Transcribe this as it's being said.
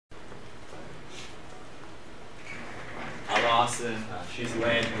Austin. She's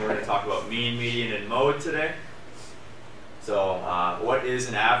Lynn, and we're going to talk about mean, median, and mode today. So what is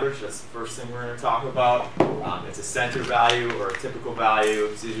an average? That's the first thing we're going to talk about. It's a center value or a typical value.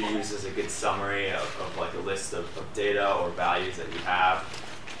 It's usually used as a good summary of like a list of data or values that you have.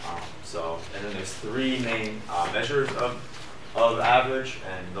 And then there's three main measures of average,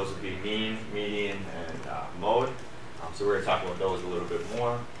 and those would be mean, median, and mode. So we're going to talk about those a little bit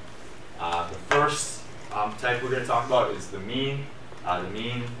more. The first type we're going to talk about is the mean.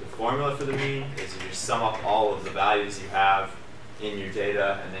 The formula for the mean is you just sum up all of the values you have in your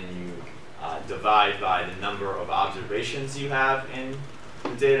data, and then you divide by the number of observations you have in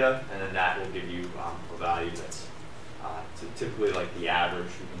the data, and then that will give you a value that's typically like the average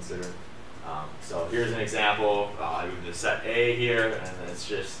we consider. So here's an example. I have the set A here, and then it's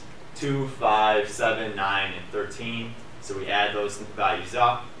just 2, 5, 7, 9, and 13. So we add those values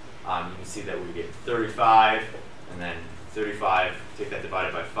up. You can see that we get 35, and then 35, take that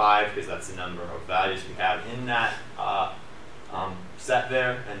divided by 5, because that's the number of values we have in that set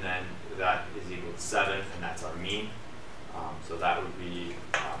there, and then that is equal to 7, and that's our mean. So that would be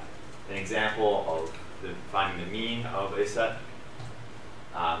an example of finding the mean of a set.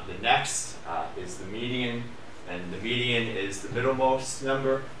 The next is the median, and the median is the middlemost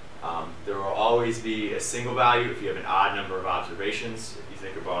number. There will always be a single value if you have an odd number of observations, if you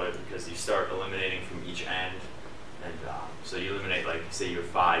think about it, because you start eliminating from each end. And so you eliminate, like, say you have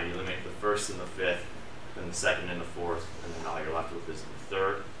 5, you eliminate the first and the fifth, then the second and the fourth, and then all you're left with is the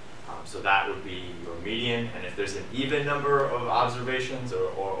third. So that would be your median. And if there's an even number of observations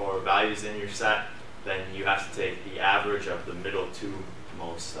or values in your set, then you have to take the average of the middle two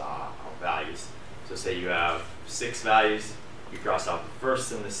most values. So say you have 6 values, you cross out the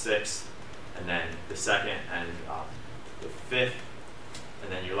first and the sixth, and then the second and the fifth,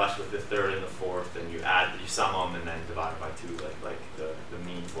 and then you're left with the third and the fourth, and you sum them and then divide by 2, like the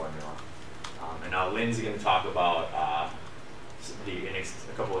mean formula. And now Lynn's going to talk about a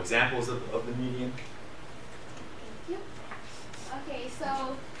couple examples of the median. Thank you. Okay,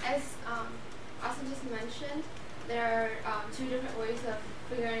 so as Austin just mentioned, there are 2 different ways of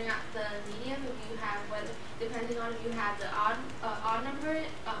figuring out the median. If you have, depending on if you have the odd number,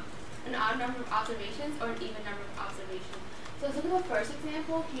 an odd number of observations or an even number of observations. So let's look at the first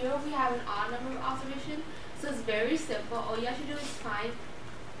example. Here we have an odd number of observations. So it's very simple. All you have to do is find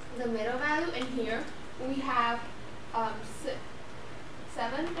the middle value. And here we have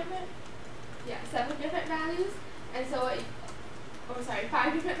 7 different values. And so,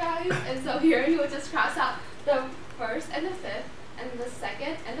 5 different values. And so here you would just cross out the first and the fifth, and the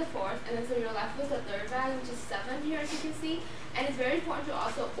second and the fourth, and then so you're left with the third value, which is 7 here, as you can see. And it's very important to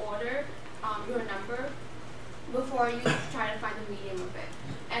also order your number before you try to find the median of it.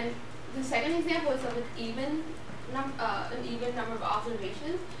 And the second example is of an even number of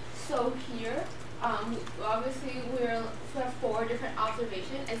observations. So here, obviously we have 4 different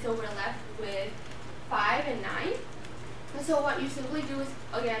observations, and so we're left with 5 and 9. And so what you simply do is,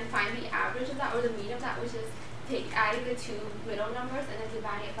 again, find the average of that, or the mean of that, which is adding the 2 middle numbers and then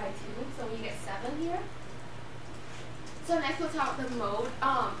dividing it by 2. So you get 7 here. So next we'll talk about the mode.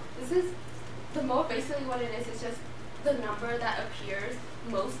 The mode, basically what it is just the number that appears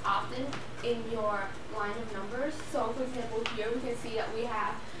most often in your line of numbers. So for example, here we can see that we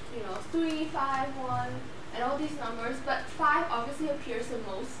have 3, 5, 1, and all these numbers, but 5 obviously appears the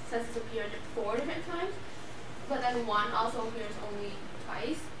most since it's appeared 4 different times, but then 1 also appears only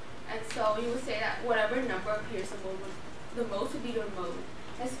twice. And so you would say that whatever number appears the most would be your mode.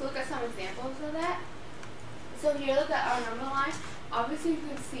 Let's look at some examples of that. So here, look at our number line. Obviously, you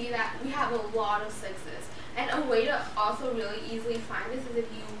can see that we have a lot of 6s. And a way to also really easily find this is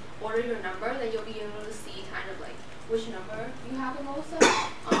if you order your number, then you'll be able to see kind of like which number you have the most of.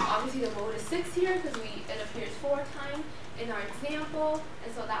 Obviously, the mode is 6 here because it appears 4 times in our example,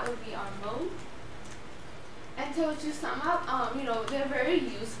 and so that would be our mode. And so to sum up, they're very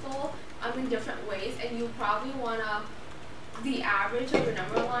useful in different ways, and you probably want the average of your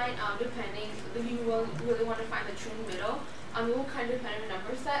number line, depending if you really want to find the true middle. It will kind of depend on your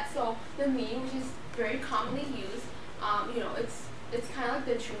number set. So the mean, which is very commonly used, it's kind of like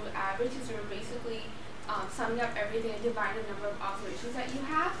the true average, because you're basically summing up everything and dividing the number of observations that you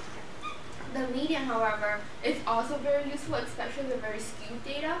have. The median, however, is also very useful, especially with very skewed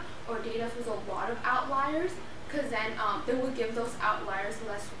data or data with a lot of outliers, because then they will give those outliers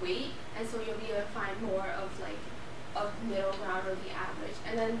less weight, and so you'll be able to find more of like a middle ground or the average.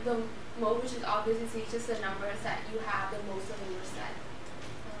 And then the mode, which is obviously just the numbers that you have the most of in your set.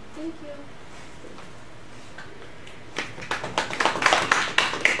 Thank you.